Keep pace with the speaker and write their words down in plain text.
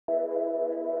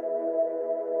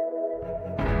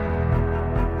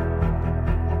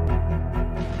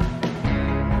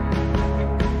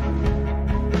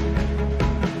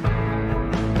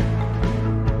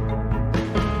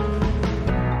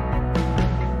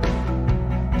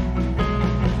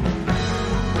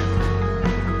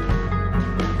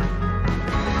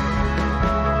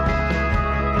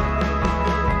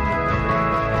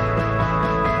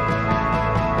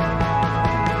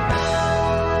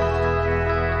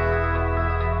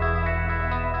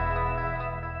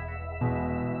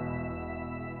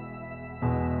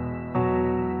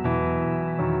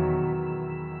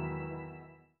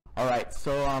right,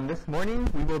 so this morning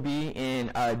we will be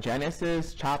in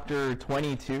Genesis chapter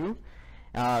 22.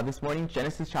 This morning,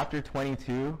 Genesis chapter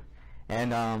 22,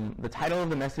 and the title of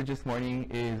the message this morning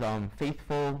is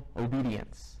Faithful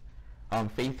Obedience.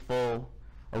 Faithful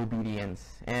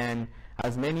Obedience. And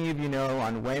as many of you know,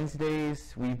 on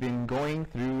Wednesdays we've been going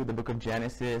through the book of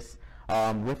Genesis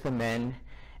with the men.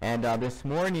 And this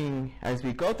morning, as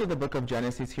we go through the book of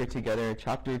Genesis here together,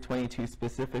 chapter 22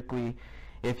 specifically,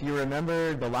 if you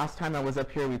remember the last time I was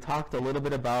up here, we talked a little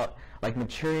bit about like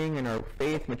maturing in our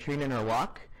faith, maturing in our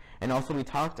walk, and also we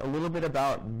talked a little bit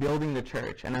about building the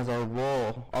church and as our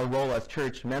role as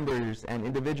church members and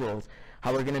individuals,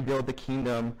 how we're going to build the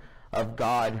kingdom of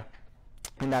God.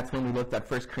 And that's when we looked at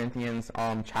 1 Corinthians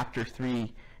chapter 3, and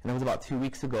that was about 2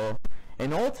 weeks ago.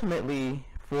 And ultimately,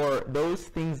 for those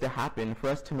things to happen, for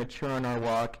us to mature in our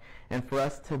walk, and for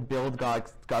us to build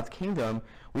God's kingdom,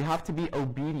 we have to be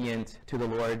obedient to the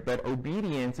Lord. But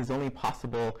obedience is only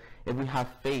possible if we have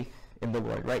faith in the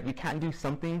Lord, right? You can't do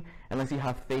something unless you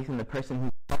have faith in the person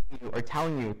who's telling you or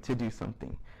telling you to do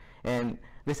something. And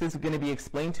this is going to be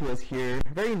explained to us here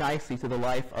very nicely to the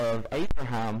life of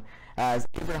Abraham, as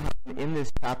Abraham in this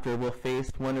chapter will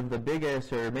face one of the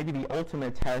biggest, or maybe the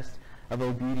ultimate test of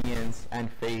obedience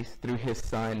and faith through his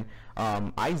son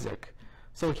Isaac.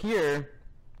 So here,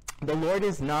 the Lord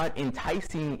is not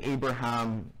enticing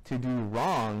Abraham to do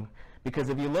wrong, because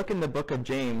if you look in the book of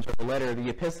James, or the letter, the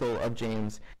epistle of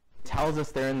James, it tells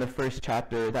us there in the first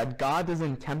chapter that God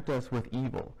doesn't tempt us with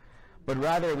evil, but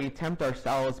rather we tempt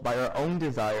ourselves by our own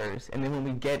desires, and then when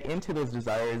we get into those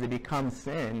desires, it becomes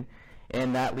sin,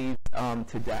 and that leads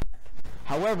to death.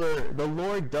 However, the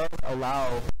Lord does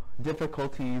allow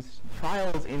difficulties,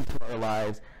 trials into our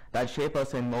lives that shape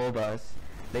us and mold us.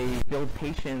 They build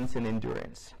patience and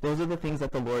endurance. Those are the things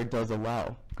that the Lord does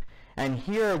allow. And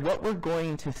here, what we're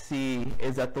going to see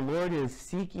is that the Lord is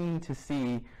seeking to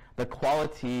see the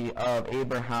quality of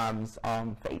Abraham's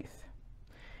faith.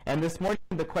 And this morning,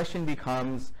 the question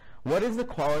becomes, what is the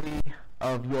quality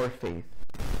of your faith?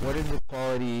 What is the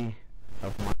quality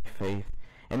of my faith?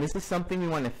 And this is something we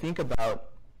want to think about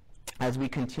as we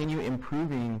continue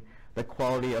improving the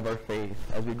quality of our faith,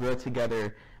 as we grow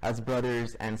together as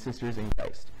brothers and sisters in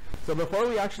Christ. So before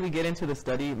we actually get into the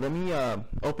study, let me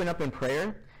open up in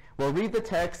prayer. We'll read the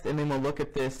text and then we'll look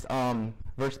at this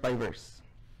verse by verse.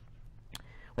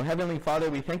 Well, Heavenly Father,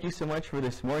 we thank you so much for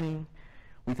this morning.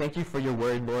 We thank you for your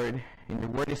word, Lord, and your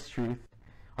word is truth.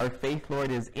 Our faith,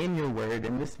 Lord, is in your word,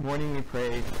 and this morning we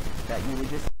pray that you would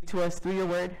just speak to us through your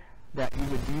word, that you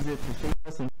would use it to shape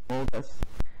us and mold us.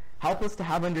 Help us to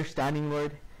have understanding,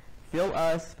 Lord. Fill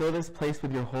us, fill this place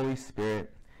with your Holy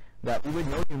Spirit, that we would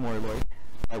know you more, Lord,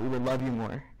 that we would love you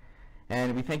more.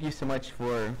 And we thank you so much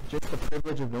for just the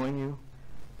privilege of knowing you,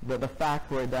 the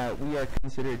fact, Lord, that we are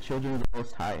considered children of the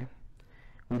Most High.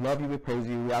 We love you, we praise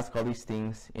you, we ask all these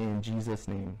things in Jesus'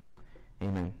 name.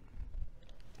 Amen.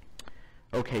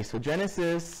 Okay, so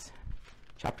Genesis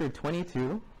chapter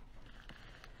 22.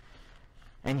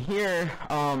 And here,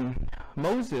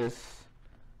 Moses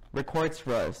records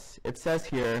for us. It says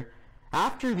here,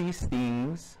 after these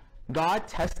things, God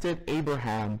tested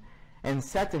Abraham and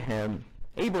said to him,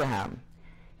 Abraham,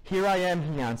 here I am,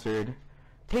 he answered.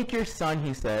 Take your son,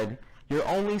 he said, your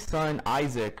only son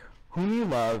Isaac, whom you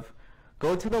love,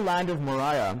 go to the land of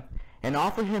Moriah and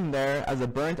offer him there as a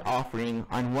burnt offering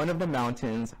on one of the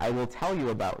mountains I will tell you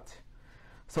about.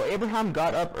 So Abraham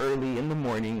got up early in the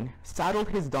morning, saddled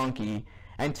his donkey,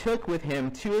 and took with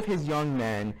him 2 of his young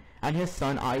men and his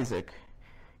son Isaac.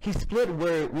 He split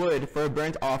wood for a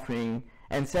burnt offering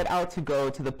and set out to go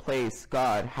to the place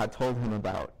God had told him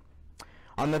about.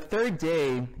 On the 3rd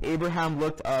day, Abraham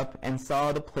looked up and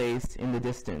saw the place in the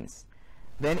distance.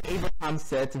 Then Abraham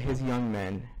said to his young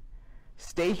men,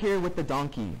 stay here with the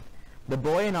donkey. The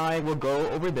boy and I will go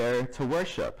over there to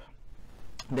worship.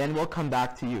 Then we'll come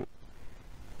back to you.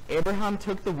 Abraham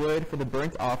took the wood for the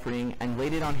burnt offering and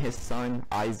laid it on his son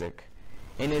Isaac.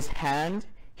 In his hand,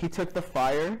 he took the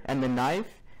fire and the knife,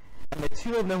 and the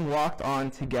 2 of them walked on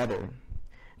together.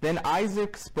 Then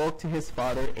Isaac spoke to his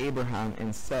father Abraham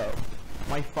and said,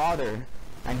 my father.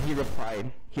 And he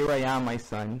replied, here I am, my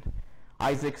son.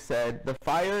 Isaac said, the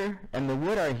fire and the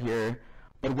wood are here,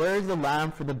 but where is the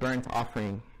lamb for the burnt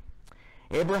offering?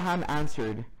 Abraham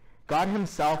answered, God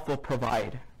himself will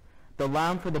provide the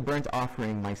lamb for the burnt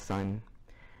offering, my son.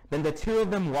 Then the 2 of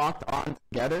them walked on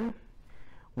together.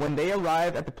 When they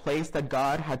arrived at the place that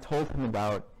God had told him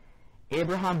about,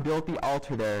 Abraham built the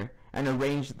altar there and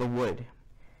arranged the wood.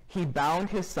 He bound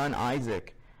his son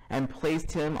Isaac and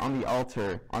placed him on the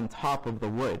altar on top of the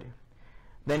wood.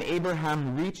 Then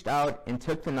Abraham reached out and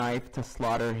took the knife to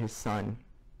slaughter his son.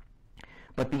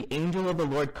 But the angel of the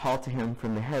Lord called to him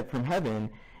from heaven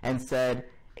and said,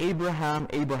 Abraham,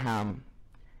 Abraham.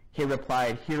 He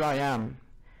replied, Here I am.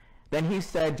 Then he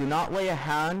said, Do not lay a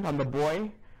hand on the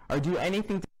boy or do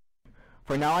anything to him,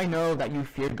 for now I know that you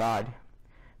fear God,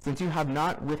 since you have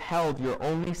not withheld your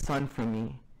only son from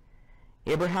me.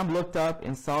 Abraham looked up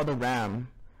and saw a ram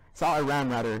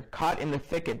caught in the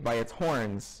thicket by its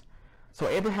horns. So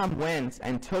Abraham went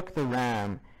and took the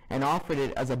ram and offered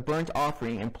it as a burnt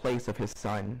offering in place of his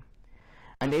son.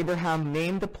 And Abraham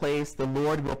named the place the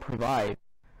Lord will provide.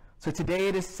 So today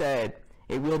it is said,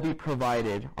 it will be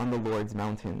provided on the Lord's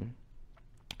mountain.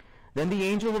 Then the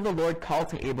angel of the Lord called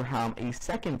to Abraham a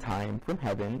second time from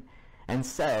heaven and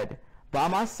said, By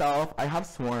myself I have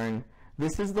sworn,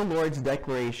 this is the Lord's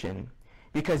declaration.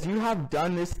 Because you have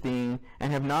done this thing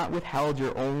and have not withheld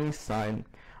your only son,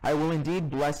 I will indeed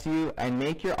bless you and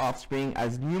make your offspring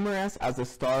as numerous as the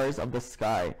stars of the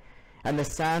sky and the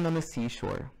sand on the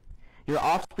seashore. Your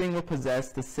offspring will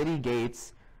possess the city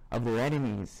gates of their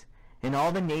enemies, and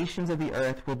all the nations of the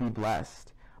earth will be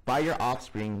blessed by your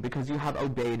offspring, because you have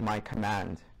obeyed my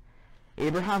command.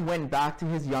 Abraham went back to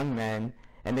his young men,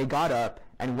 and they got up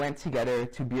and went together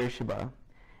to Beersheba,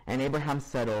 and Abraham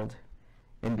settled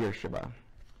in Beersheba.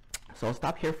 So I'll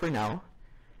stop here for now.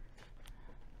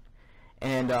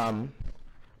 And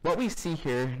what we see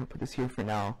here, I'll put this here for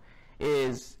now,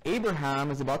 is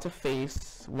Abraham is about to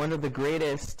face one of the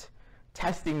greatest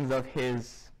testings of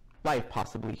his life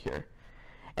possibly here.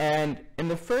 And in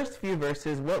the first few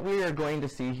verses, what we are going to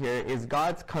see here is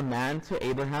God's command to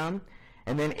Abraham,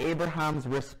 and then Abraham's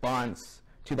response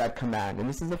to that command. And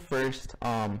this is the first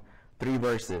 3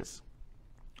 verses.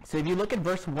 So if you look at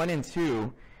verse 1 and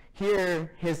 2,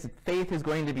 here his faith is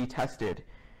going to be tested.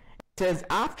 It says,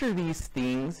 after these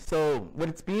things, so what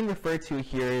it's being referred to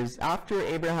here is after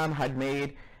Abraham had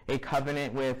made a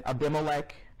covenant with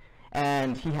Abimelech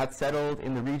and he had settled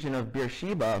in the region of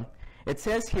Beersheba, it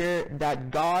says here that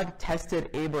God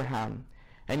tested Abraham,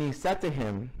 and he said to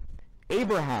him,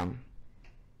 Abraham,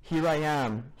 here I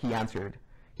am, he answered.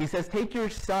 He says, take your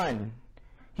son.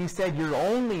 He said, your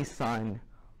only son,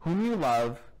 whom you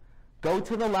love, go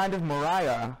to the land of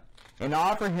Moriah and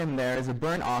offer him there as a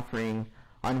burnt offering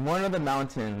on one of the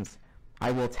mountains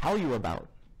I will tell you about.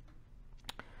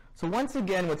 So once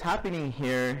again, what's happening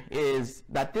here is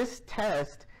that this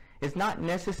test is not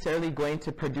necessarily going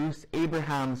to produce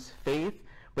Abraham's faith,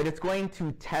 but it's going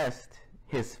to test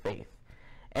his faith.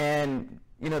 And,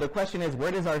 the question is,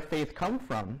 where does our faith come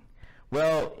from?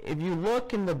 Well, if you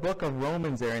look in the book of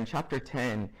Romans there in chapter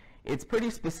 10, it's pretty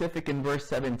specific in verse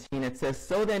 17. It says,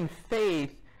 so then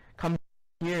faith comes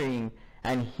by hearing,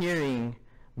 and hearing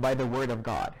by the word of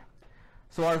God.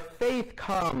 So our faith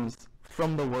comes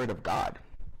from the word of God.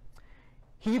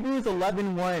 Hebrews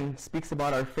 11:1 speaks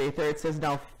about our faith there. It says,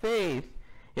 now faith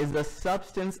is the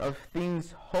substance of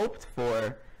things hoped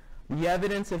for, the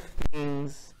evidence of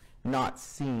things not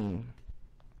seen.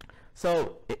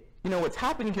 So, what's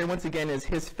happening here once again is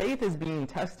his faith is being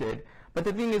tested. But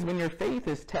the thing is, when your faith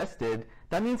is tested,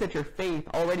 that means that your faith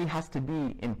already has to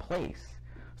be in place.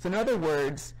 So in other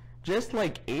words, just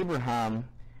like Abraham,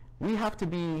 we have to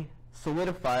be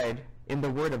solidified in the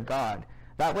Word of God.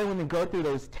 That way when we go through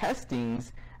those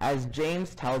testings, as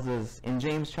James tells us in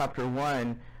James chapter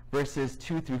 1, verses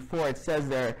 2 through 4, it says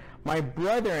there, my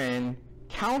brethren,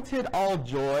 count it all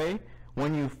joy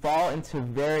when you fall into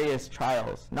various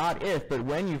trials. Not if, but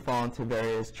when you fall into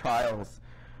various trials.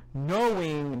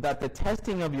 Knowing that the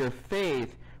testing of your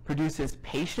faith produces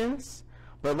patience,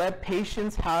 but let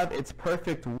patience have its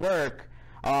perfect work,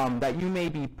 that you may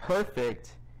be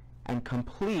perfect and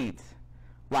complete,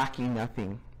 lacking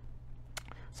nothing.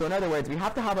 So in other words, we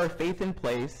have to have our faith in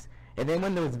place, and then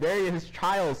when those various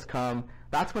trials come,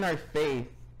 that's when our faith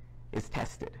is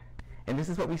tested. And this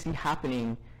is what we see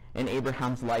happening in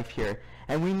Abraham's life here.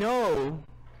 And we know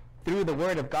through the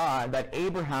Word of God that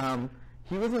Abraham,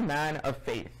 he was a man of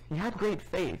faith. He had great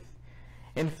faith.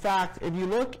 In fact, if you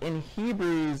look in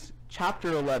Hebrews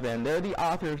chapter 11, they're the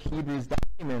author of Hebrews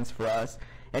documents for us.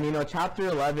 And chapter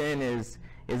 11 is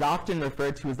often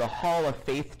referred to as the Hall of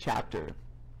Faith chapter.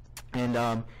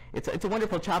 And it's a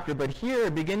wonderful chapter. But here,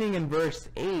 beginning in verse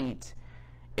 8,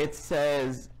 it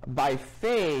says, by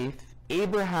faith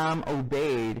Abraham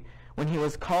obeyed when he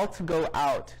was called to go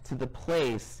out to the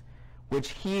place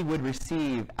which he would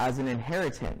receive as an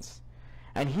inheritance.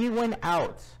 And he went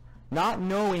out, not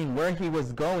knowing where he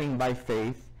was going by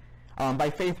faith.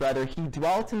 He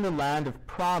dwelt in the land of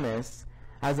promise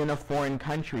as in a foreign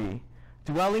country,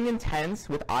 dwelling in tents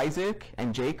with Isaac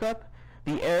and Jacob,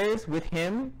 the heirs with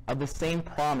him of the same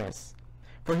promise.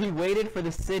 For he waited for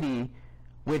the city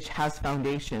which has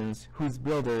foundations, whose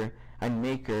builder and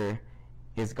maker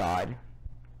is God.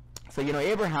 So,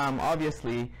 Abraham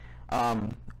obviously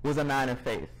was a man of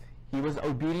faith. He was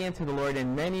obedient to the Lord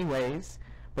in many ways,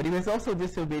 but he was also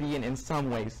disobedient in some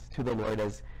ways to the Lord,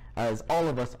 as all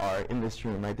of us are in this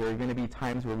room, right? There are going to be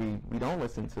times where we don't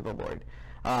listen to the Lord.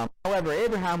 However,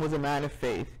 Abraham was a man of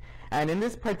faith, and in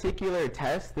this particular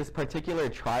test, this particular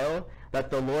trial that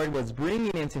the Lord was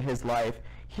bringing into his life,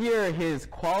 here his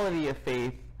quality of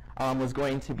faith was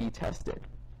going to be tested.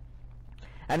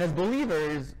 And as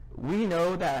believers, we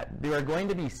know that there are going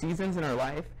to be seasons in our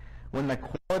life when the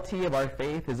quality of our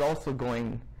faith is also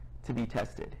going to be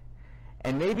tested.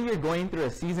 And maybe you're going through a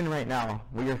season right now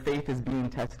where your faith is being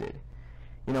tested.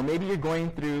 Maybe you're going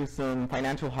through some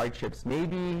financial hardships.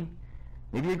 Maybe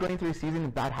you're going through a season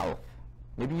of bad health.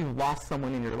 Maybe you've lost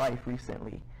someone in your life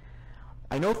recently.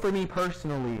 I know for me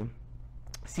personally,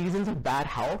 seasons of bad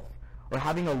health or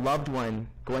having a loved one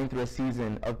going through a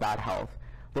season of bad health,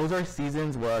 those are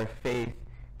seasons where our faith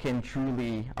can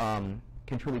truly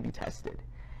be tested.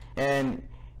 And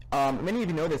many of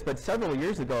you know this, but several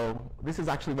years ago, this is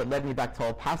actually what led me back to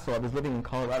El Paso. I was living in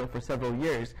Colorado for several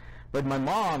years, but my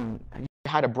mom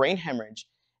had a brain hemorrhage,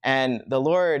 and the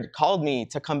Lord called me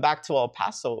to come back to El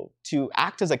Paso to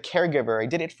act as a caregiver. I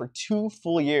did it for 2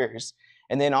 full years,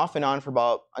 and then off and on for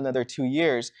about another 2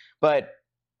 years. But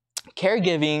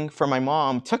caregiving for my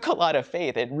mom took a lot of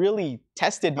faith. It really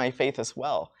tested my faith as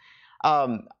well.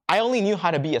 I only knew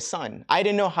how to be a son. I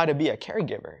didn't know how to be a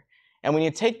caregiver. And when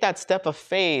you take that step of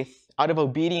faith out of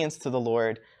obedience to the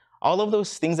Lord, all of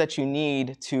those things that you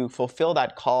need to fulfill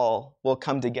that call will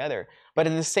come together. But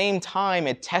at the same time,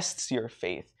 it tests your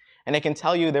faith. And I can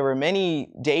tell you there were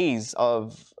many days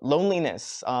of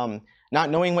loneliness, not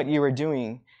knowing what you were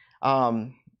doing,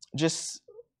 just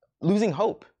losing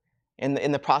hope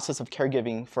in the process of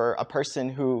caregiving for a person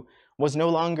who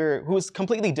was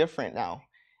completely different now.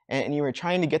 And you were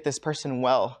trying to get this person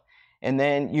well. And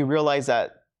then you realize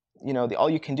that all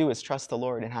you can do is trust the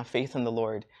Lord and have faith in the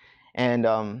Lord. And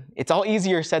it's all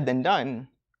easier said than done,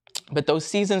 but those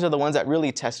seasons are the ones that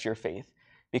really test your faith,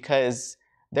 because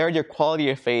there your quality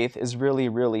of faith is really,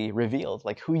 really revealed,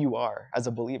 like who you are as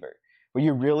a believer. Were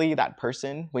you really that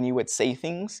person when you would say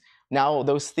things? Now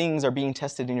those things are being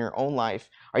tested in your own life.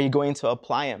 Are you going to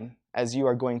apply them as you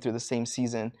are going through the same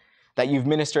season that you've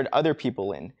ministered other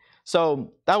people in?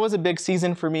 So that was a big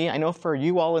season for me. I know for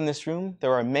you all in this room,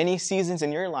 there are many seasons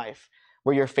in your life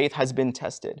where your faith has been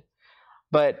tested.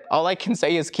 But all I can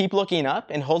say is keep looking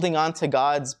up and holding on to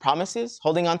God's promises,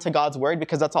 holding on to God's word,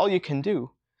 because that's all you can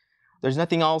do. There's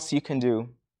nothing else you can do.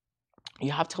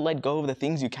 You have to let go of the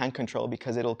things you can't control,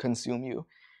 because it'll consume you.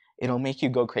 It'll make you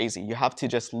go crazy. You have to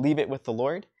just leave it with the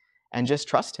Lord and just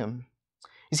trust him.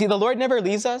 You see, the Lord never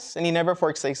leaves us and he never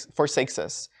forsakes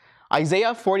us.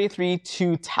 Isaiah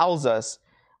 43:2 tells us,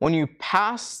 when you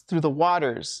pass through the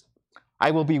waters,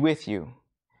 I will be with you,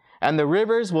 and the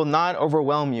rivers will not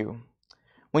overwhelm you.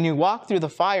 When you walk through the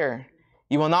fire,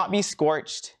 you will not be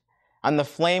scorched, and the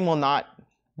flame will not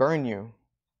burn you.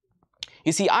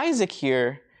 You see, Isaac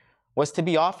here was to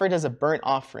be offered as a burnt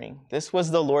offering. This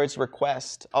was the Lord's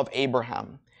request of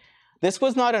Abraham. This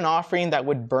was not an offering that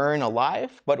would burn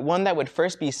alive, but one that would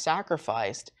first be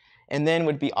sacrificed and then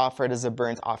would be offered as a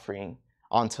burnt offering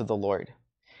onto the Lord.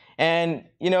 And,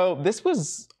 this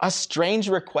was a strange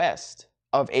request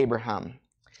of Abraham.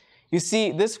 You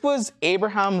see, this was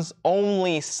Abraham's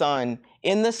only son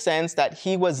in the sense that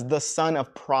he was the son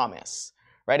of promise,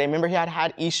 right? I remember he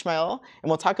had Ishmael, and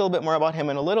we'll talk a little bit more about him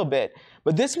in a little bit,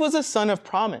 but this was a son of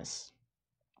promise.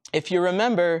 If you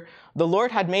remember, the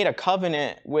Lord had made a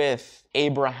covenant with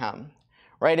Abraham,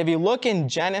 right? If you look in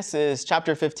Genesis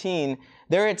chapter 15,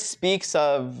 there it speaks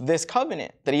of this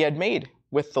covenant that he had made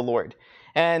with the Lord.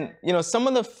 And, some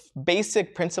of the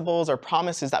basic principles or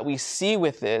promises that we see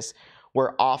with this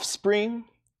were offspring,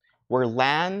 were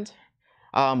land,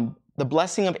 the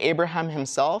blessing of Abraham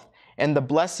himself, and the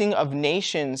blessing of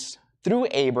nations through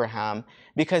Abraham,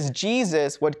 because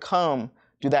Jesus would come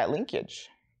through that linkage,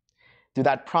 through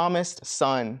that promised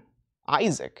son,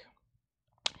 Isaac.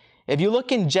 If you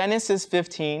look in Genesis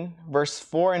 15, verse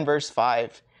 4 and verse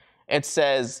 5, it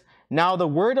says, now the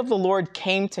word of the Lord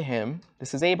came to him,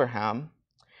 this is Abraham,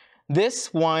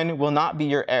 this one will not be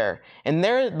your heir. And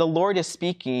there the Lord is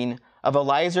speaking of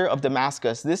Eliezer of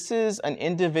Damascus. This is an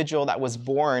individual that was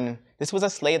born, this was a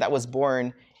slave that was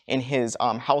born in his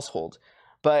household.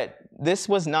 But this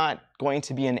was not going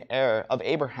to be an heir of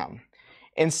Abraham.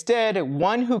 Instead,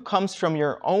 one who comes from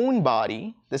your own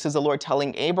body, this is the Lord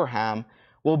telling Abraham,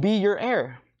 will be your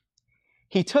heir.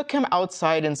 He took him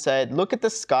outside and said, look at the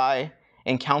sky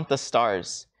and count the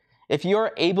stars. If you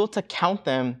are able to count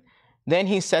them, Then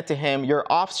he said to him, your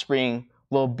offspring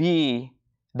will be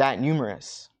that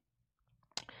numerous.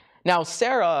 Now,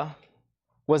 Sarah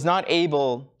was not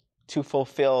able to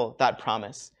fulfill that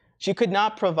promise. She could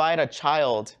not provide a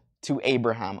child to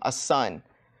Abraham, a son,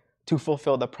 to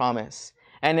fulfill the promise.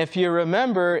 And if you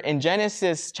remember in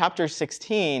Genesis chapter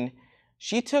 16,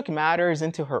 she took matters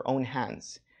into her own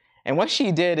hands. And what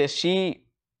she did is she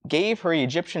gave her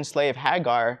Egyptian slave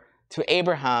Hagar to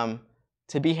Abraham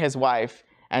to be his wife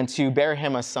and to bear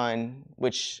him a son,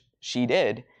 which she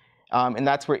did. And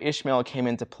that's where Ishmael came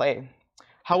into play.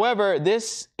 However,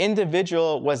 this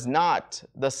individual was not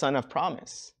the son of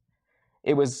promise.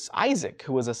 It was Isaac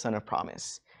who was a son of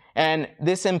promise. And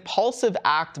this impulsive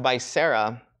act by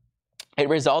Sarah, it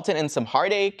resulted in some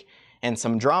heartache and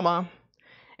some drama.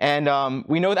 And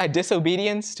we know that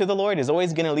disobedience to the Lord is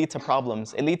always going to lead to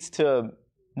problems. It leads to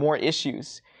more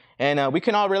issues. And we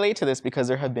can all relate to this because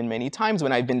there have been many times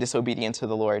when I've been disobedient to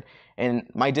the Lord. And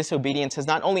my disobedience has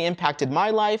not only impacted my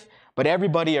life, but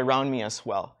everybody around me as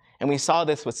well. And we saw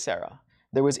this with Sarah.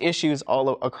 There was issues all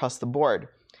across the board.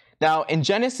 Now, in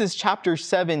Genesis chapter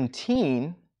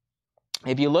 17,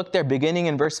 if you look there, beginning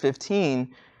in verse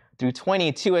 15 through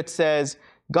 22, it says,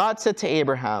 God said to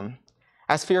Abraham,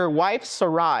 as for your wife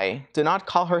Sarai, do not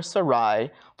call her Sarai,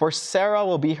 for Sarah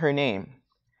will be her name.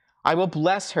 I will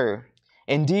bless her.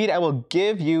 Indeed, I will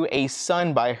give you a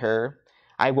son by her.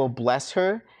 I will bless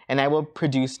her, and I will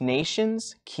produce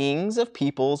nations, kings of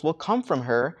peoples will come from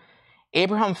her.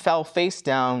 Abraham fell face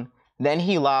down. Then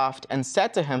he laughed and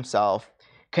said to himself,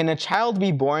 can a child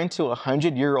be born to a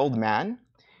 100-year-old man?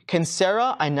 Can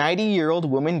Sarah, a 90-year-old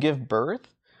woman, give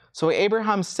birth? So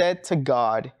Abraham said to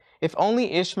God, if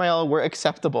only Ishmael were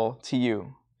acceptable to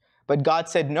you. But God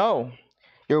said, no,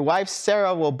 your wife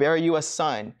Sarah will bear you a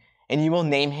son, and you will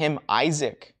name him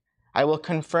Isaac. I will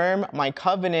confirm my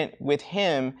covenant with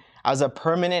him as a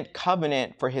permanent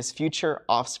covenant for his future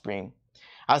offspring.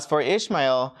 As for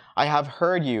Ishmael, I have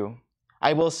heard you.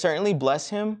 I will certainly bless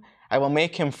him. I will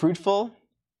make him fruitful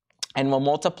and will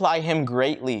multiply him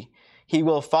greatly. He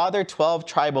will father 12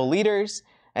 tribal leaders,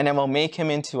 and I will make him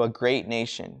into a great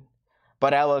nation.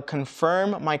 But I will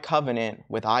confirm my covenant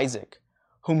with Isaac,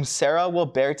 whom Sarah will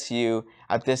bear to you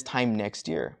at this time next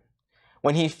year.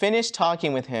 When he finished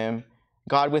talking with him,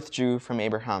 God withdrew from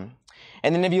Abraham.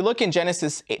 And then if you look in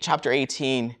Genesis chapter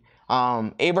 18,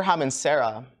 Abraham and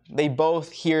Sarah, they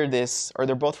both hear this, or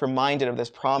they're both reminded of this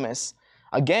promise.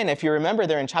 Again, if you remember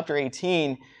there in chapter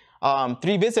 18,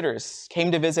 3 visitors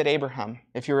came to visit Abraham,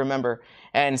 if you remember.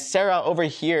 And Sarah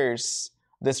overhears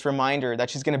this reminder that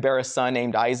she's going to bear a son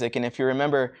named Isaac. And if you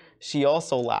remember, she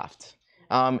also laughed.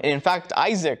 And in fact,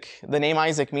 Isaac, the name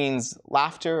Isaac means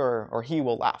laughter or he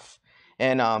will laugh.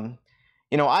 And,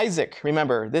 Isaac,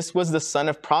 remember, this was the son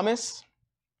of promise.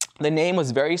 The name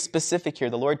was very specific here.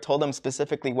 The Lord told them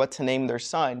specifically what to name their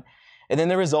son. And then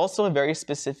there was also a very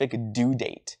specific due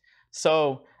date.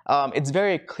 So it's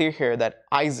very clear here that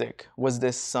Isaac was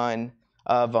this son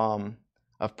of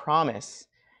promise.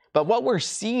 But what we're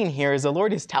seeing here is the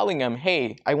Lord is telling him,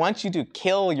 hey, I want you to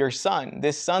kill your son,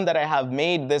 this son that I have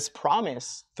made this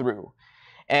promise through.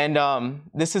 And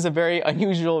this is a very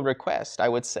unusual request, I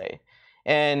would say.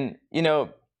 And,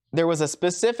 there was a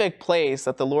specific place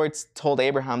that the Lord told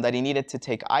Abraham that he needed to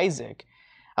take Isaac.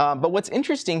 But what's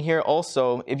interesting here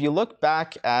also, if you look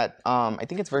back at, I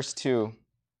think it's verse 2,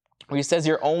 where he says,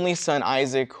 your only son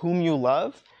Isaac, whom you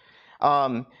love,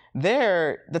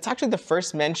 that's actually the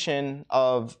first mention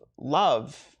of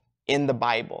love in the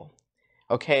Bible,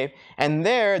 okay? And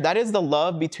that is the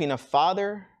love between a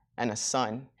father and a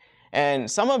son. And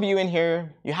some of you in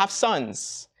here, you have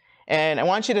sons. And I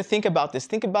want you to think about this.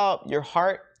 Think about your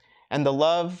heart and the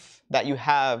love that you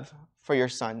have for your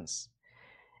sons.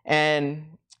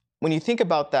 And when you think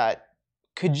about that,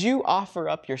 could you offer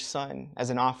up your son as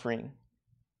an offering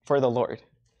for the Lord?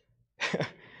 I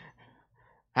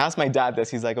asked my dad this.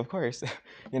 He's like, of course.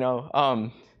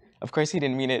 Of course he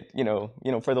didn't mean it,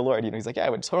 for the Lord. He's like, yeah, I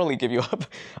would totally give you up.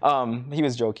 He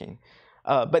was joking.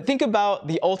 But think about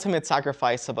the ultimate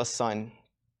sacrifice of a son.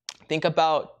 Think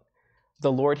about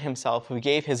the Lord himself who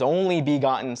gave his only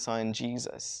begotten son,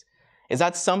 Jesus. Is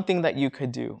that something that you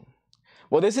could do?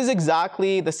 Well, this is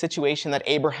exactly the situation that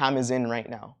Abraham is in right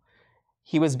now.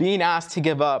 He was being asked to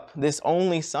give up this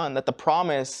only son that the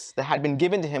promise that had been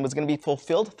given to him was going to be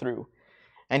fulfilled through.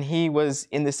 And he was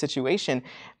in this situation.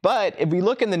 But if we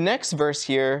look in the next verse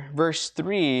here, verse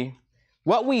 3,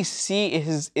 what we see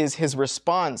is his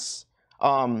response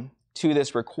to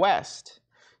this request.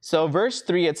 So verse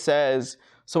 3, it says,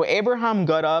 so Abraham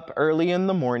got up early in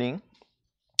the morning,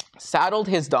 saddled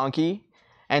his donkey,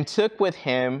 and took with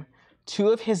him 2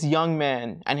 of his young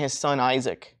men and his son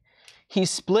Isaac. he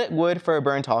split wood for a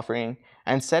burnt offering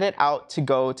and set it out to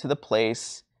go to the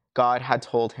place God had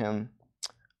told him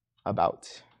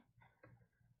about.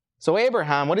 So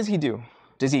Abraham, what does he do?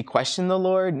 Does he question the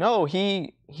Lord? No,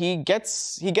 he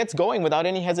gets going without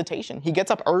any hesitation. He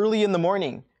gets up early in the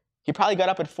morning. He probably got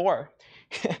up at 4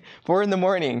 in the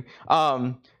morning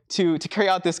to carry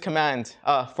out this command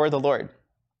for the Lord.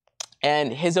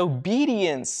 And his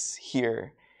obedience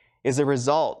here is a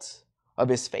result of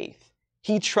his faith.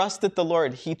 He trusted the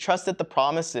Lord. He trusted the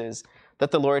promises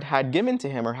that the Lord had given to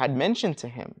him or had mentioned to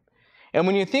him. And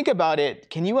when you think about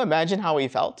it, can you imagine how he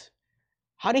felt?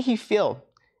 How did he feel?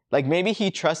 Like maybe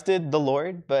he trusted the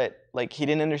Lord, but like he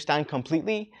didn't understand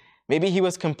completely. Maybe he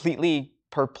was completely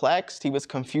perplexed. He was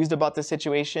confused about the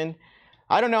situation.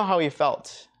 I don't know how he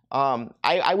felt.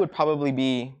 I would probably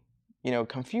be,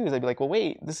 confused. I'd be like, well,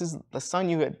 wait, this is the son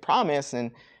you had promised, and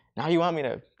now you want me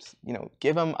to,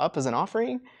 give him up as an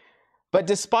offering? But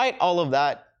despite all of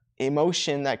that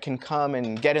emotion that can come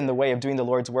and get in the way of doing the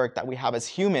Lord's work that we have as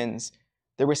humans,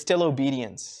 there was still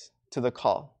obedience to the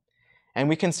call. And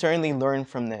we can certainly learn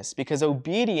from this, because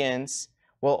obedience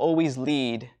will always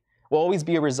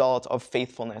be a result of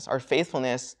faithfulness. Our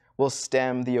faithfulness will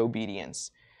stem the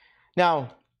obedience.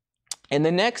 Now, in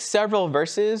the next several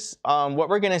verses, what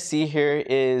we're going to see here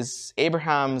is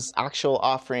Abraham's actual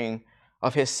offering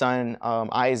of his son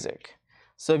Isaac.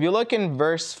 So if you look in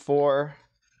verse 4,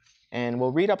 and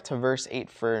we'll read up to verse 8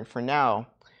 for now,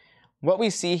 what we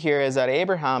see here is that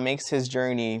Abraham makes his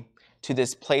journey to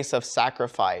this place of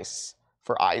sacrifice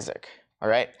for Isaac. All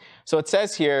right? So it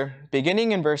says here,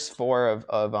 beginning in verse 4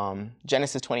 of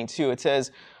Genesis 22, it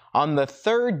says, "On the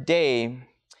third day,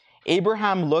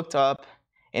 Abraham looked up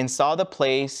and saw the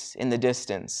place in the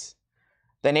distance.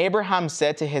 Then Abraham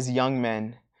said to his young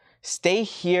men, 'Stay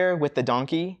here with the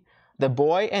donkey. The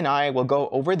boy and I will go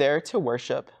over there to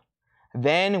worship.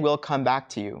 Then we'll come back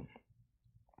to you.'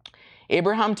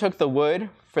 Abraham took the wood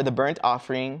for the burnt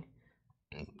offering.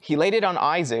 He laid it on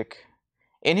Isaac.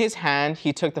 In his hand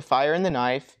he took the fire and the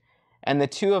knife, and the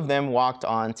two of them walked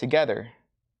on together.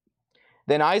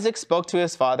 Then Isaac spoke to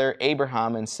his father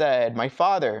Abraham and said, 'My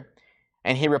father.'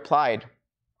 And he replied,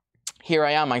 'Here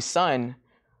I am, my son.'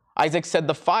 Isaac said,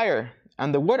 'The fire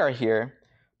and the wood are here,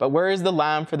 but where is the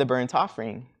lamb for the burnt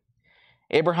offering?'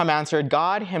 Abraham answered,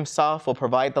 'God himself will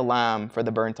provide the lamb for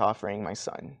the burnt offering, my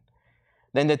son.'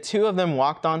 Then the two of them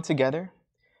walked on together.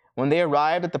 When they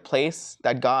arrived at the place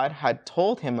that God had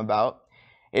told him about,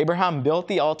 Abraham built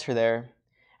the altar there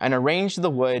and arranged the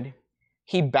wood.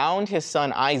 He bound his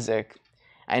son Isaac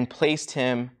and placed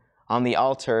him on the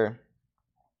altar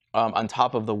on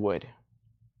top of the wood."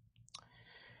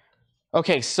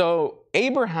 Okay, so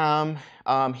Abraham,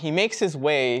 he makes his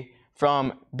way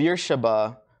from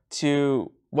Beersheba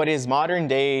to what is modern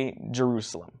day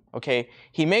Jerusalem. Okay,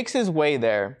 he makes his way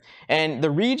there, and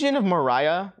the region of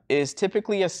Moriah is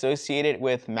typically associated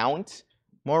with Mount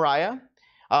Moriah.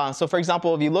 So for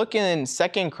example, if you look in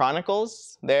 2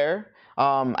 Chronicles there,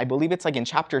 I believe it's like in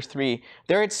chapter 3,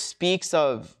 there it speaks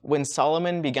of when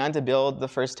Solomon began to build the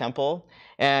first temple,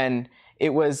 and it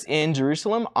was in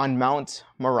Jerusalem on Mount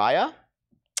Moriah.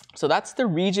 So that's the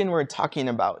region we're talking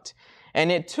about. And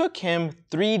it took him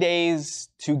 3 days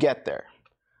to get there.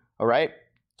 All right?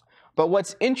 But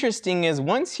what's interesting is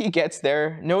once he gets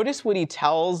there, notice what he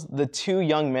tells the two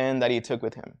young men that he took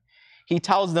with him. He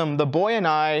tells them, "The boy and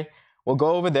I will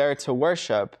go over there to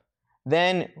worship.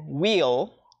 Then we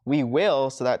will,"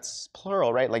 so that's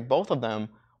plural, right? Like both of them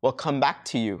will come back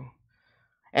to you.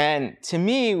 And to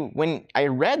me, when I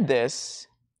read this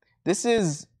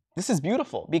is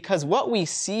beautiful, because what we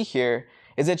see here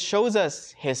is it shows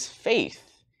us his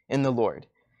faith in the Lord.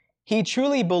 He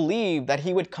truly believed that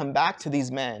he would come back to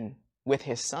these men with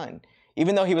his son,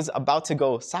 even though he was about to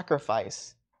go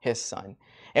sacrifice his son.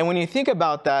 And when you think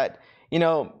about that,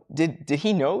 did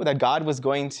he know that God was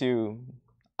going to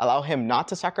allow him not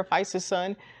to sacrifice his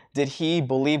son? Did he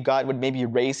believe God would maybe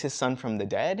raise his son from the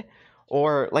dead?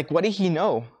 Or what did he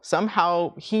know?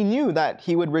 Somehow he knew that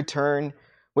he would return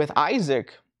with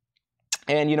Isaac.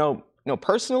 And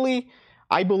personally,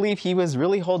 I believe he was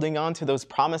really holding on to those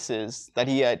promises that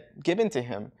he had given to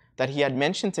him, that he had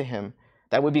mentioned to him,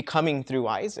 that would be coming through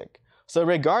Isaac. So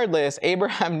regardless,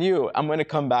 Abraham knew, I'm going to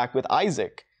come back with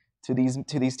Isaac to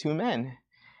these two men.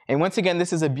 And once again,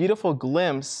 this is a beautiful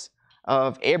glimpse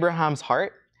of Abraham's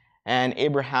heart and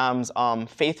Abraham's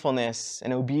faithfulness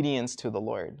and obedience to the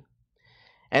Lord.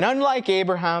 And unlike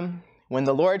Abraham, when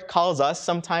the Lord calls us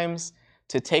sometimes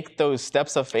to take those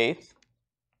steps of faith,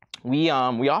 we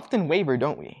often waver,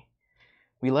 don't we?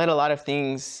 We let a lot of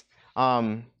things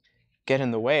get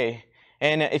in the way.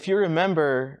 And if you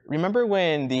remember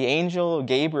when the angel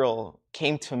Gabriel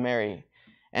came to Mary,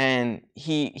 and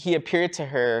he appeared to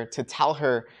her to tell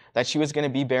her that she was going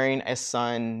to be bearing a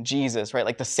son, Jesus, right?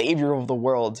 Like the Savior of the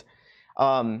world.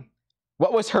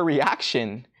 What was her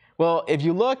reaction? Well, if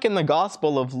you look in the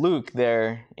Gospel of Luke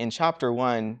there in chapter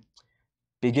 1,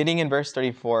 beginning in verse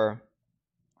 34,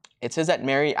 it says that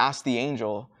Mary asked the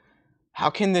angel,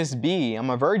 "How can this be? I'm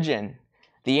a virgin."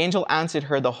 The angel answered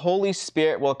her, "The Holy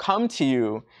Spirit will come to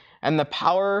you, and the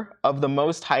power of the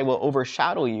Most High will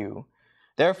overshadow you.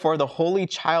 Therefore, the holy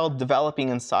child developing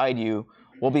inside you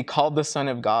will be called the Son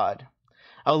of God.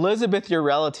 Elizabeth, your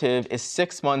relative, is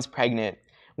 6 months pregnant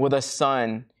with a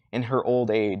son in her old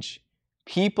age.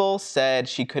 People said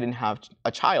she couldn't have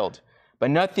a child,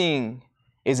 but nothing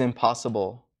is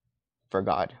impossible for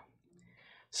God."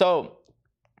 So,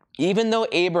 even though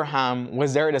Abraham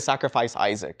was there to sacrifice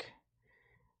Isaac,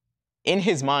 in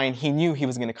his mind, he knew he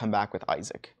was going to come back with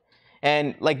Isaac.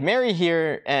 And like Mary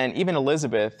here and even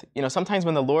Elizabeth, sometimes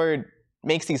when the Lord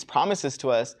makes these promises to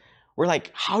us, we're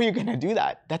like, how are you going to do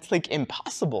that? That's like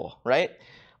impossible, right?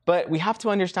 But we have to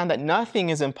understand that nothing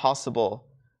is impossible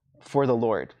for the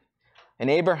Lord. And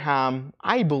Abraham,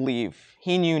 I believe,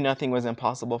 he knew nothing was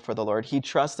impossible for the Lord. He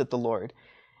trusted the Lord.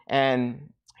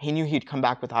 And he knew he'd come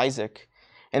back with Isaac.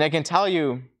 And I can tell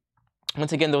you,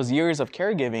 once again, those years of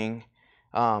caregiving,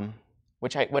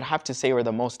 which I would have to say were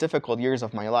the most difficult years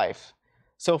of my life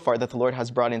so far that the Lord has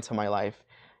brought into my life.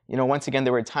 Once again,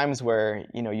 there were times where,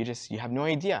 you have no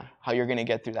idea how you're going to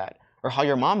get through that or how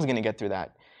your mom's going to get through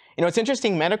that. It's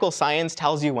interesting, medical science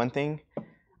tells you one thing,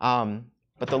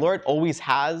 but the Lord always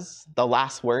has the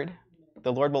last word.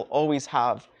 The Lord will always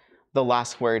have the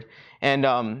last word.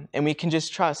 And we can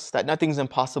just trust that nothing's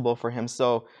impossible for him.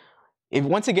 So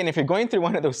once again, if you're going through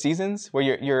one of those seasons where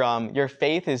your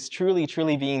faith is truly,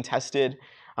 truly being tested,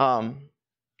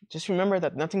 just remember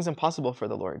that nothing's impossible for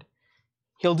the Lord.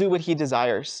 He'll do what he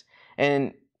desires.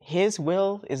 And his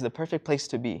will is the perfect place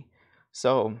to be.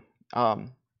 So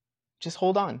just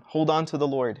hold on. Hold on to the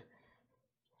Lord.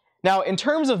 Now, in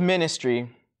terms of ministry,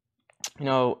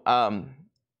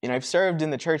 I've served in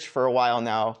the church for a while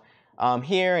now,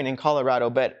 here and in Colorado,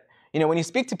 but when you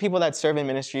speak to people that serve in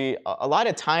ministry, a lot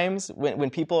of times when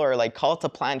people are like called to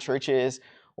plant churches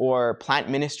or plant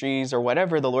ministries or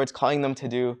whatever the Lord's calling them to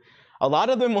do, a lot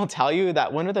of them will tell you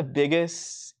that one of the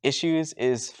biggest issues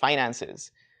is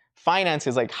finances.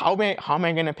 Finances, like how am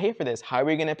I going to pay for this? How are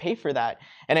we going to pay for that?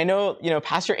 And I know,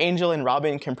 Pastor Angel and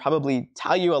Robin can probably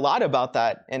tell you a lot about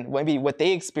that and maybe what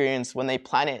they experienced when they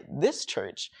planted this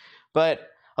church. But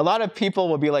a lot of people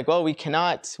will be like, well, I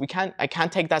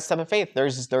can't take that step of faith.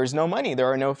 There's no money.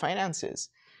 There are no finances.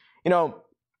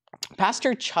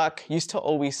 Pastor Chuck used to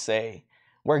always say,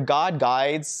 where God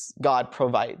guides, God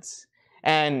provides.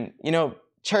 And,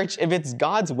 church, if it's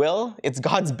God's will, it's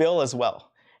God's bill as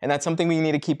well. And that's something we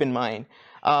need to keep in mind.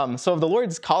 So if the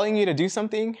Lord's calling you to do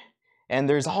something and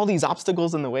there's all these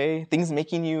obstacles in the way, things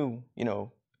making you,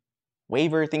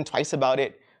 waver, think twice about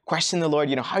it, question the Lord,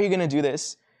 how are you going to do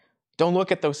this? Don't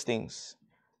look at those things.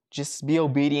 Just be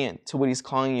obedient to what he's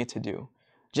calling you to do.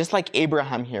 Just like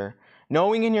Abraham here,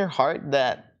 knowing in your heart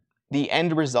that the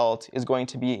end result is going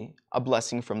to be a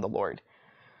blessing from the Lord.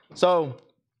 So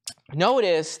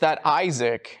notice that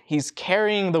Isaac, he's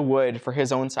carrying the wood for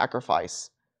his own sacrifice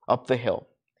up the hill.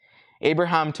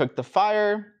 Abraham took the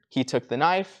fire, he took the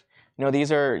knife.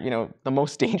 These are, the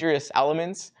most dangerous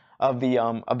elements of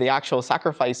the actual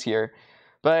sacrifice here.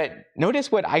 But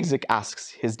notice what Isaac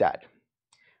asks his dad,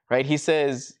 right? He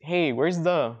says, hey, where's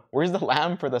the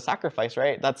lamb for the sacrifice,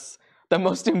 right? That's the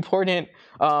most important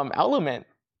element.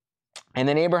 And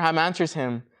then Abraham answers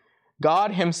him,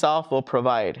 God himself will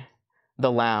provide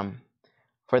the lamb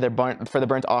for the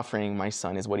burnt offering, my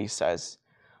son, is what he says.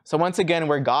 So once again,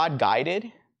 where God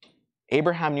guided,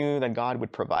 Abraham knew that God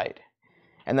would provide.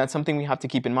 And that's something we have to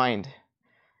keep in mind.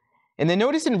 And then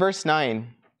notice in verse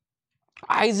 9,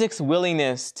 Isaac's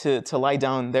willingness to lie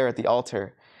down there at the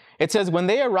altar. It says, when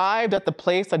they arrived at the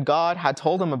place that God had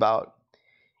told him about,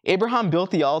 Abraham built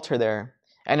the altar there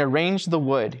and arranged the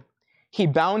wood. He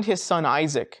bound his son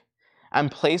Isaac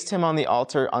and placed him on the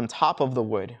altar on top of the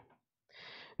wood.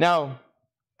 Now,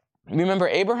 remember,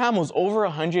 Abraham was over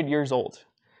 100 years old.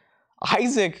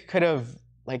 Isaac could have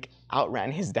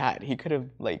outran his dad. He could have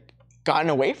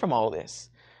gotten away from all this.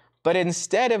 But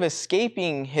instead of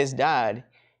escaping his dad,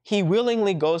 he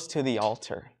willingly goes to the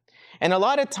altar. And a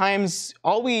lot of times,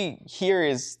 all we hear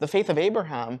is the faith of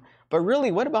Abraham, but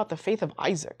really, what about the faith of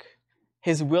Isaac?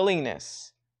 His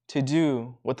willingness to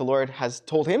do what the Lord has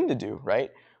told him to do,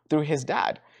 right? Through his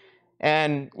dad.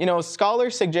 And,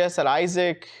 scholars suggest that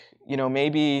Isaac,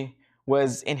 maybe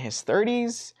was in his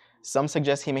 30s. Some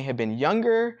suggest he may have been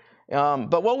younger.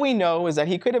 But what we know is that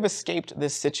he could have escaped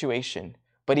this situation,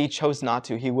 but he chose not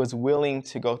to. He was willing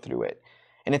to go through it.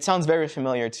 And it sounds very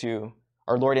familiar to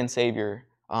our Lord and Savior,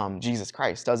 Jesus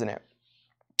Christ, doesn't it?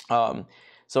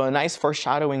 So a nice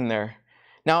foreshadowing there.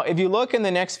 Now, if you look in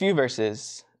the next few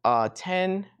verses,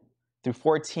 10 through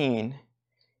 14,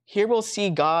 here we'll see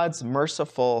God's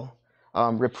merciful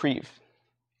reprieve.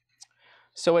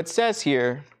 So it says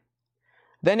here,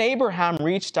 "Then Abraham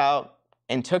reached out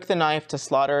and took the knife to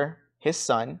slaughter his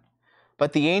son.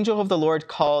 But the angel of the Lord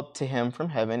called to him from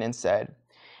heaven and said,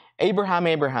 'Abraham,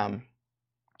 Abraham.'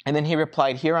 And then he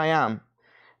replied, 'Here I am.'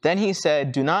 Then he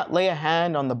said, 'Do not lay a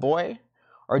hand on the boy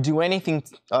or do anything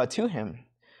to him.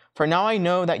 For now I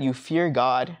know that you fear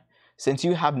God, since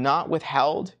you have not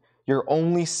withheld your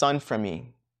only son from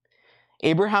me.'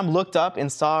 Abraham looked up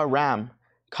and saw a ram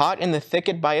caught in the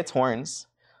thicket by its horns.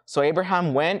 So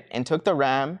Abraham went and took the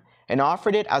ram and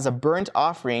offered it as a burnt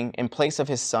offering in place of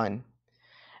his son.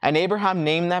 And Abraham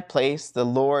named that place, 'The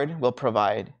Lord will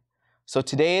provide.' So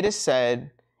today it is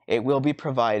said, 'It will be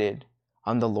provided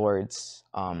on the Lord's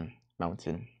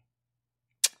mountain.'"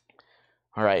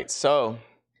 All right, so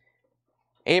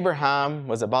Abraham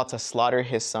was about to slaughter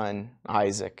his son,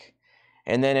 Isaac.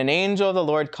 And then an angel of the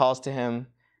Lord calls to him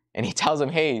and he tells him,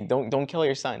 "Hey, don't kill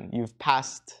your son. You've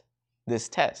passed this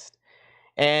test."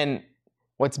 And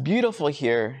what's beautiful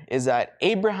here is that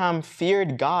Abraham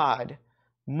feared God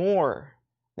more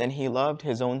than he loved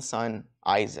his own son,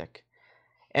 Isaac.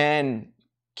 And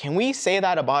can we say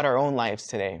that about our own lives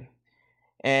today?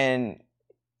 And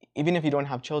even if you don't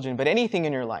have children, but anything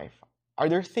in your life, are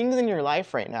there things in your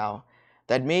life right now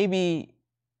that maybe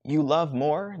you love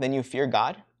more than you fear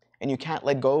God, and you can't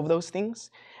let go of those things?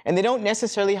 And they don't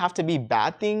necessarily have to be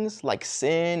bad things like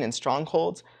sin and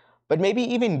strongholds, but maybe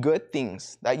even good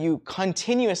things that you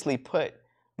continuously put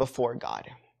before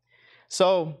God.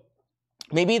 So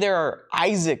maybe there are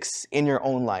Isaacs in your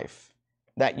own life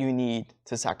that you need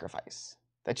to sacrifice,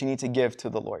 that you need to give to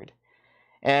the Lord.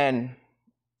 And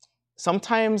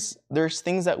sometimes there's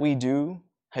things that we do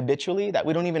habitually that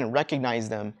we don't even recognize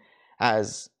them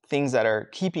as things that are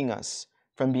keeping us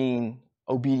from being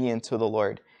obedient to the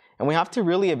Lord. And we have to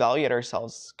really evaluate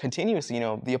ourselves continuously.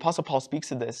 The Apostle Paul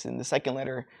speaks of this in the second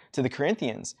letter to the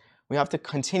Corinthians. We have to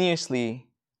continuously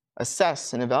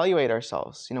assess and evaluate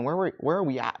ourselves. Where are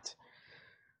we at?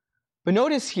 But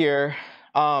notice here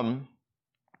that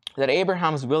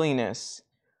Abraham's willingness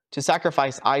to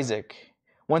sacrifice Isaac,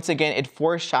 once again, it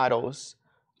foreshadows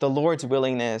the Lord's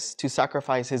willingness to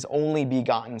sacrifice his only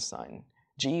begotten son,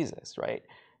 Jesus, right?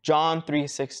 John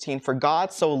 3:16, "For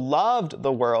God so loved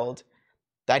the world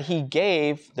that he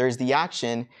gave," there's the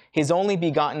action, "his only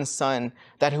begotten son,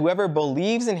 that whoever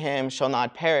believes in him shall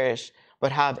not perish,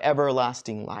 but have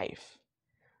everlasting life."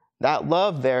 That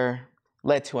love there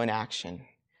led to an action.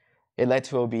 It led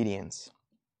to obedience.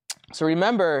 So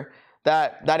remember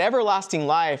that everlasting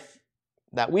life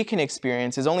that we can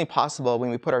experience is only possible when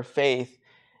we put our faith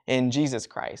in Jesus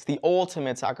Christ, the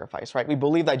ultimate sacrifice, right? We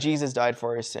believe that Jesus died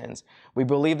for our sins. We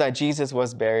believe that Jesus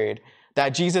was buried, that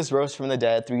Jesus rose from the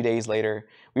dead 3 days later.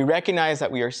 We recognize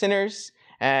that we are sinners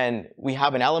and we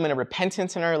have an element of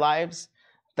repentance in our lives.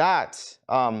 That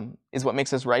is what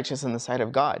makes us righteous in the sight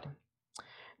of God.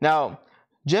 Now,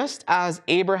 just as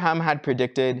Abraham had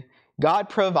predicted, God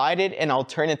provided an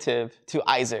alternative to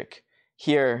Isaac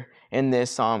here in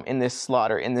this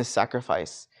slaughter, in this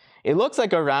sacrifice. It looks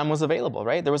like a ram was available,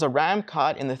 right? There was a ram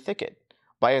caught in the thicket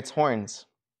by its horns.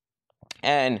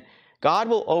 And God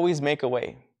will always make a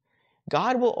way.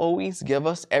 God will always give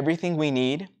us everything we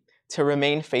need to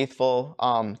remain faithful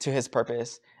to his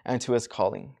purpose and to his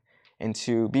calling and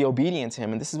to be obedient to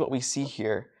him. And this is what we see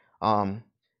here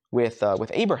with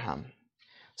Abraham.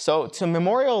 So to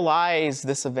memorialize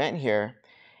this event here,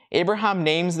 Abraham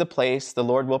names the place, "The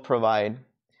Lord will provide."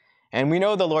 And we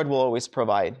know the Lord will always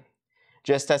provide,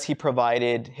 just as he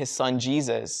provided his son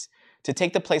Jesus to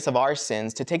take the place of our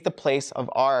sins, to take the place of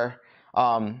our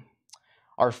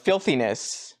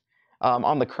filthiness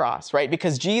on the cross, right?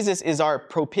 Because Jesus is our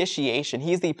propitiation.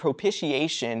 He is the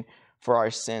propitiation for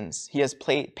our sins. He has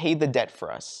paid the debt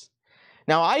for us.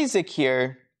 Now, Isaac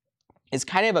here is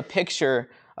kind of a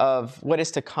picture of what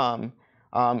is to come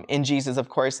in Jesus. Of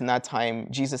course, in that time,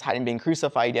 Jesus hadn't been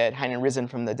crucified yet, hadn't risen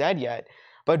from the dead yet.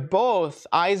 But both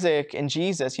Isaac and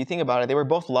Jesus, you think about it, they were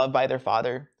both loved by their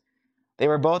father. They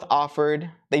both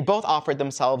offered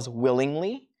themselves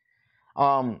willingly.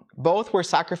 Both were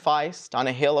sacrificed on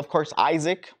a hill. Of course,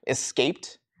 Isaac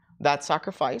escaped that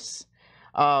sacrifice.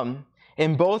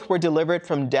 And both were delivered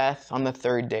from death on the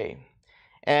third day.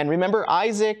 And remember,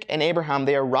 Isaac and Abraham,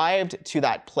 they arrived to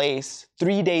that place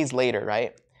 3 days later,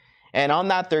 right? And on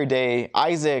that third day,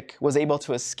 Isaac was able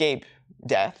to escape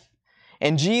death.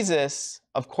 And Jesus,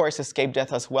 of course, escaped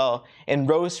death as well and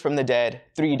rose from the dead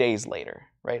 3 days later,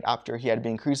 right? After he had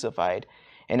been crucified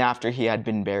and after he had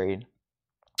been buried.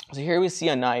 So here we see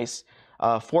a nice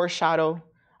foreshadow,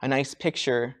 a nice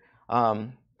picture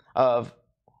of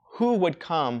who would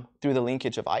come through the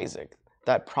linkage of Isaac,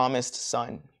 that promised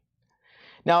son.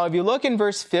 Now, if you look in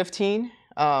verse 15,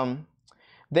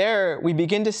 there we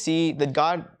begin to see that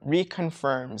God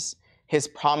reconfirms his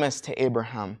promise to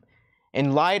Abraham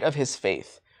in light of his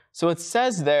faith. So it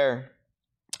says there,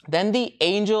 "Then the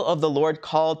angel of the Lord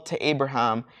called to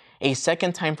Abraham a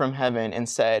second time from heaven and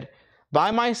said,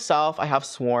 'By myself I have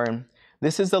sworn,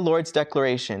 this is the Lord's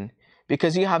declaration,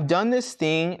 because you have done this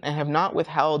thing and have not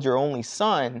withheld your only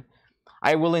son,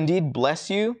 I will indeed bless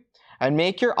you and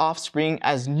make your offspring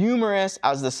as numerous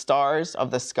as the stars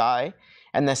of the sky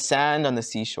and the sand on the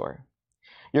seashore.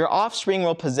 Your offspring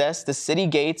will possess the city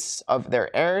gates of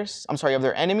their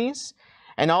enemies,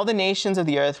 and all the nations of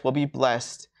the earth will be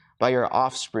blessed by your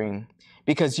offspring,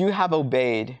 because you have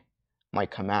obeyed my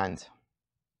command.'"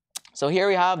 So here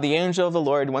we have the angel of the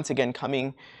Lord once again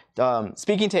coming,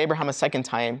 speaking to Abraham a second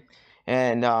time.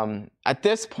 And at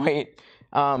this point,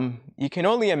 you can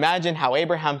only imagine how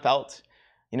Abraham felt.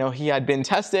 You know, he had been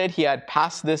tested, he had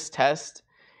passed this test.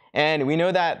 And we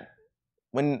know that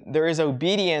when there is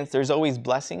obedience, there's always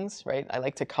blessings, right? I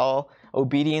like to call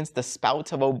obedience the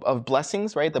spout of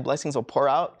blessings, right? The blessings will pour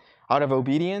out of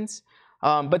obedience.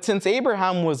 But since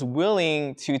Abraham was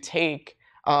willing to take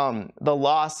the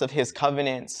loss of his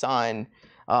covenant son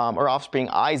or offspring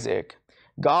Isaac,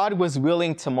 God was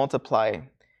willing to multiply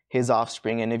his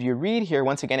offspring. And if you read here,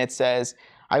 once again, it says,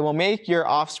 "I will make your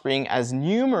offspring as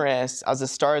numerous as the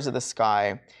stars of the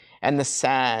sky and the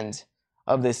sand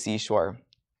of the seashore."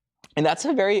 And that's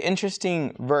a very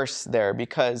interesting verse there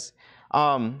because,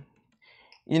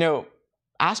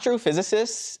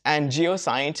 astrophysicists and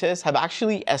geoscientists have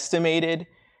actually estimated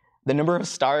the number of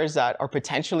stars that are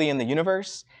potentially in the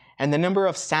universe and the number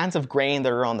of sands of grain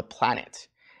that are on the planet.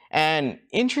 And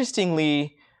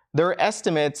interestingly, their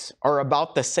estimates are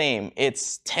about the same.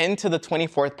 It's 10 to the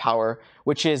 24th power,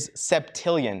 which is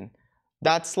septillion.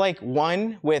 That's like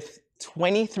 1 with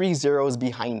 23 zeros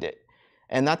behind it.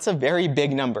 And that's a very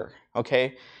big number,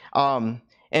 okay?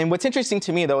 And what's interesting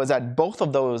to me, though, is that both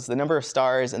of those, the number of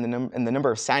stars and the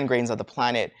number of sand grains of the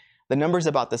planet, the number's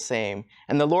about the same.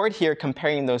 And the Lord here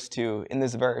comparing those two in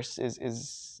this verse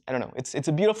is I don't know, it's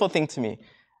a beautiful thing to me.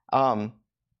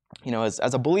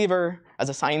 As a believer, as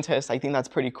a scientist, I think that's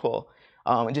pretty cool.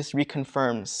 It just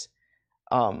reconfirms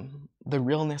the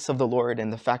realness of the Lord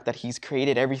and the fact that he's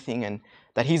created everything and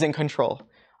that he's in control.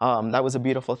 That was a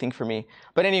beautiful thing for me.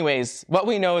 But anyways, what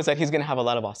we know is that he's going to have a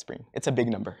lot of offspring. It's a big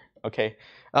number, okay?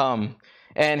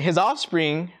 And his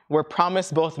offspring were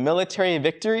promised both military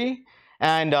victory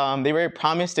and they were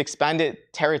promised expanded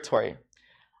territory.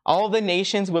 All the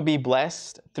nations would be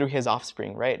blessed through his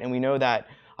offspring, right? And we know that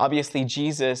obviously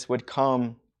Jesus would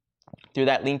come through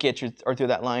that linkage or through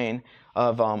that line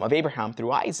of Abraham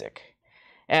through Isaac.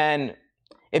 And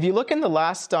if you look in the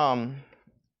last, and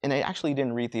I actually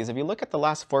didn't read these, if you look at the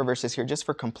last 4 verses here, just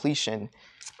for completion,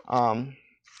 let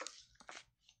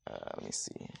me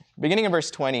see, beginning of verse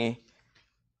 20.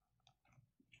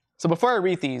 So before I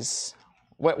read these,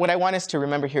 what I want us to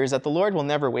remember here is that the Lord will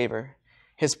never waver.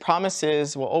 His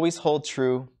promises will always hold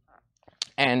true.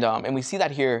 And we see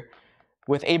that here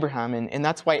with Abraham. And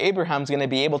that's why Abraham's going to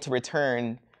be able to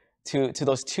return to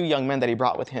those 2 young men that he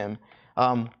brought with him,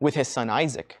 with his son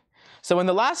Isaac. So in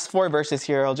the last 4 verses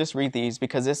here, I'll just read these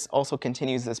because this also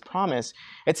continues this promise.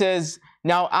 It says,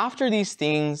 "Now after these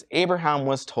things, Abraham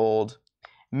was told,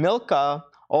 Milcah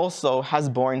also has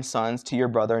borne sons to your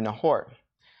brother Nahor.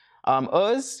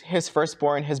 Uz, his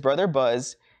firstborn, his brother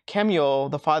Buz, Kemuel,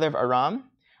 the father of Aram,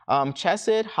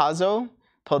 Chesed, Hazo,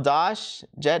 Pildash,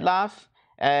 Jedlaph,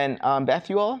 and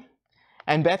Bethuel.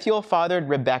 And Bethuel fathered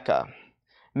Rebekah.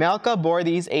 Milcah bore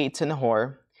these 8 to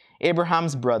Nahor,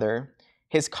 Abraham's brother.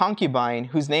 His concubine,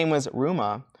 whose name was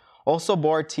Rumah, also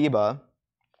bore Teba,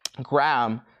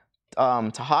 Gram,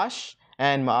 Tahash,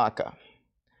 and Maacah."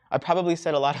 I probably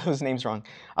said a lot of those names wrong.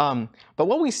 But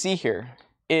what we see here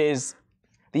is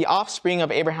the offspring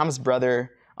of Abraham's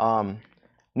brother,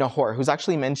 Nahor, who's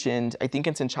actually mentioned, I think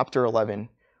it's in chapter 11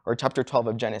 or chapter 12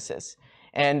 of Genesis.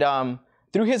 And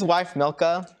through his wife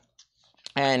Milcah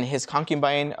and his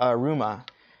concubine Rumah,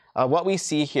 what we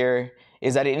see here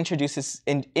is that it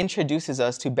introduces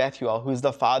us to Bethuel, who's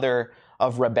the father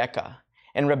of Rebekah.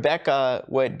 And Rebekah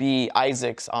would be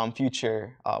Isaac's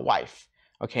future wife.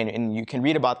 Okay, and you can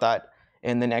read about that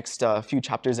in the next few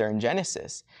chapters there in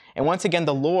Genesis. And once again,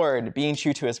 the Lord being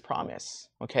true to his promise,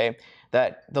 okay,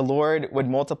 that the Lord would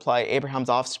multiply Abraham's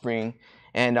offspring.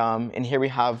 And here we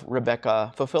have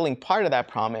Rebekah fulfilling part of that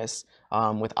promise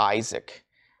with Isaac,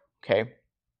 okay.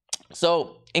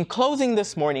 So in closing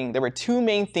this morning, there were two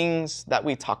main things that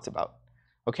we talked about,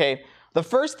 okay. The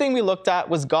first thing we looked at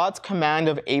was God's command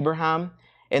of Abraham,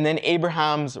 and then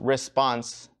Abraham's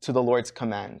response to the Lord's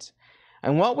command.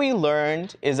 And what we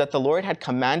learned is that the Lord had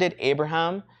commanded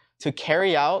Abraham to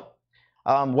carry out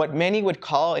what many would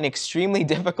call an extremely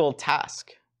difficult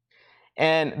task.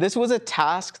 And this was a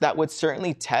task that would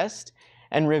certainly test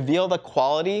and reveal the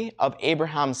quality of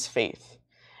Abraham's faith.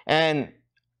 And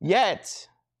yet,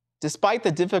 despite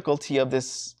the difficulty of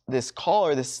this call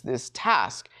or this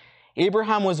task,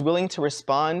 Abraham was willing to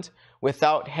respond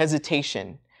without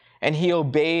hesitation, and he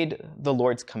obeyed the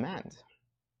Lord's command.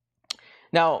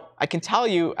 Now, I can tell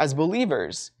you as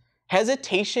believers,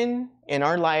 hesitation in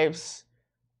our lives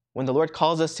when the Lord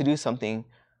calls us to do something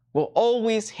will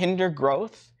always hinder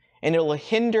growth, and it will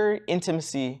hinder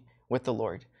intimacy with the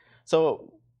Lord.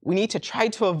 So we need to try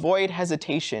to avoid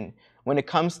hesitation when it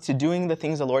comes to doing the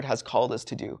things the Lord has called us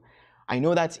to do. I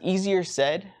know that's easier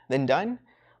said than done,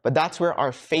 but that's where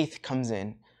our faith comes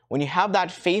in. When you have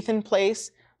that faith in place,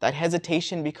 that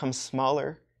hesitation becomes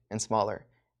smaller and smaller,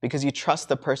 because you trust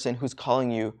the person who's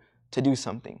calling you to do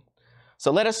something.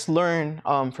 So let us learn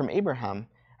from Abraham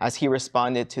as he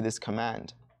responded to this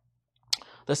command.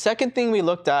 The second thing we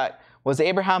looked at was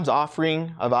Abraham's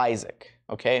offering of Isaac,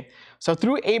 okay? So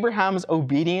through Abraham's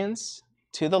obedience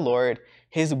to the Lord,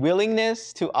 his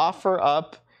willingness to offer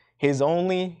up his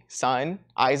only son,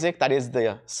 Isaac, that is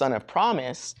the son of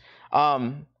promise,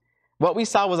 what we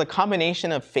saw was a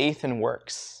combination of faith and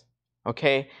works,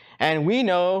 okay? And we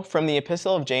know from the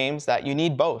Epistle of James that you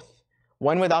need both.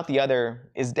 One without the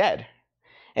other is dead.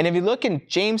 And if you look in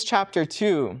James chapter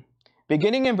 2,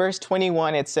 beginning in verse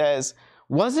 21, it says,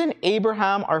 "Wasn't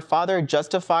Abraham our father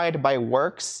justified by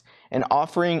works in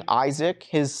offering Isaac,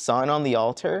 his son, on the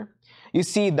altar? You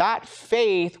see, that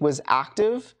faith was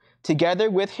active together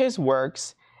with his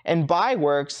works, and by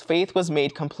works faith was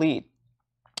made complete.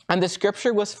 And the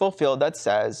scripture was fulfilled that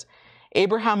says,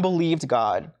 Abraham believed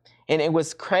God, and it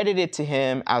was credited to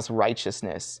him as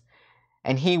righteousness.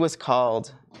 And he was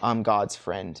called God's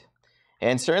friend."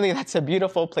 And certainly that's a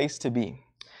beautiful place to be.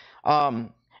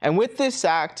 And with this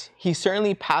act, he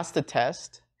certainly passed the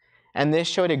test. And this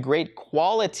showed a great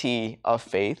quality of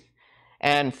faith.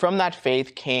 And from that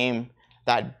faith came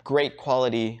that great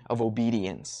quality of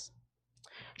obedience.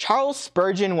 Charles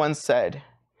Spurgeon once said,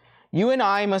 "You and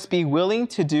I must be willing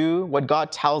to do what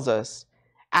God tells us,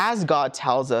 as God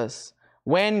tells us,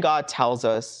 when God tells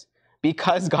us,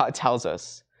 because God tells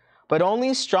us. But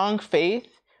only strong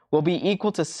faith will be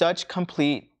equal to such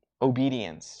complete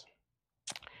obedience."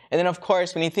 And then, of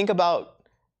course, when you think about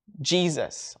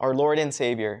Jesus, our Lord and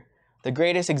Savior, the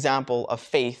greatest example of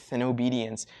faith and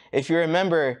obedience, if you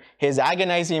remember his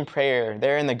agonizing prayer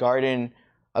there in the Garden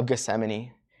of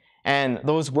Gethsemane, and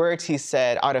those words he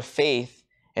said out of faith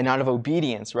and out of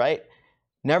obedience, right?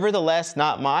 "Nevertheless,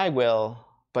 not my will,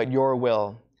 but your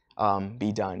will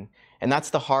be done." And that's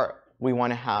the heart we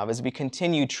want to have as we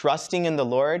continue trusting in the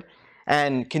Lord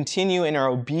and continue in our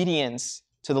obedience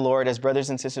to the Lord as brothers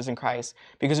and sisters in Christ.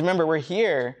 Because remember, we're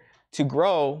here to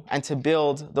grow and to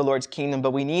build the Lord's kingdom,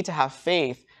 but we need to have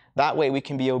faith. That way we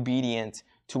can be obedient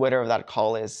to whatever that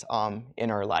call is in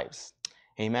our lives.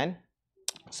 Amen.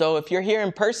 So if you're here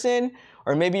in person,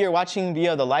 or maybe you're watching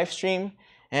via the live stream,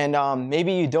 and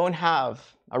maybe you don't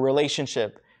have a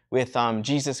relationship with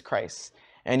Jesus Christ,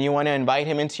 and you want to invite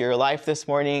him into your life this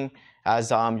morning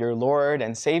as your Lord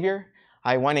and Savior,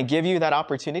 I want to give you that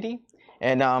opportunity.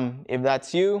 And if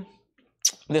that's you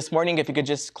this morning, if you could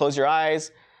just close your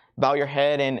eyes, bow your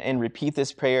head, and repeat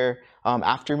this prayer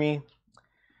after me.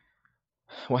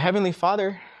 Well, Heavenly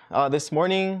Father, this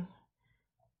morning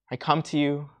I come to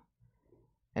you,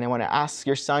 and I want to ask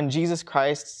your Son, Jesus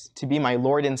Christ, to be my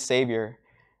Lord and Savior.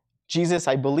 Jesus,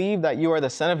 I believe that you are the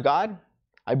Son of God.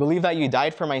 I believe that you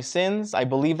died for my sins. I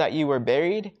believe that you were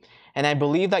buried. And I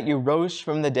believe that you rose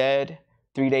from the dead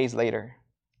 3 days later.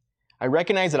 I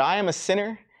recognize that I am a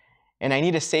sinner and I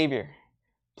need a Savior.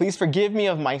 Please forgive me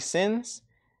of my sins.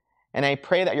 And I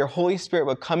pray that your Holy Spirit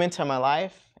will come into my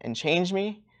life and change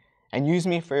me and use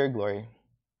me for your glory.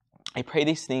 I pray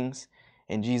these things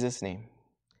in Jesus' name.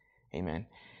 Amen.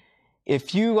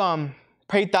 If you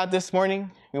prayed that this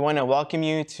morning, we want to welcome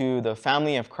you to the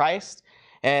family of Christ.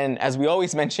 And as we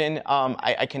always mention,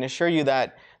 I can assure you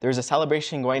that there's a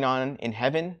celebration going on in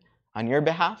heaven on your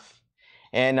behalf.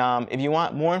 And if you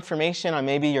want more information on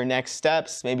maybe your next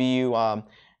steps, maybe you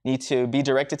need to be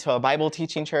directed to a Bible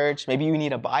teaching church, maybe you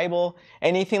need a Bible,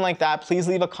 anything like that, please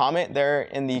leave a comment there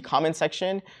in the comment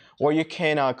section, or you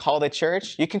can call the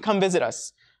church. You can come visit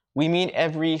us. We meet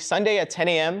every Sunday at 10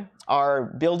 a.m. Our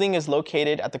building is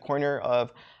located at the corner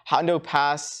of Hondo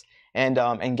Pass and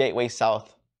Gateway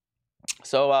South.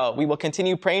 So we will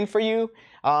continue praying for you.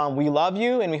 We love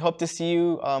you, and we hope to see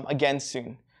you again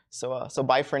soon. So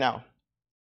bye for now.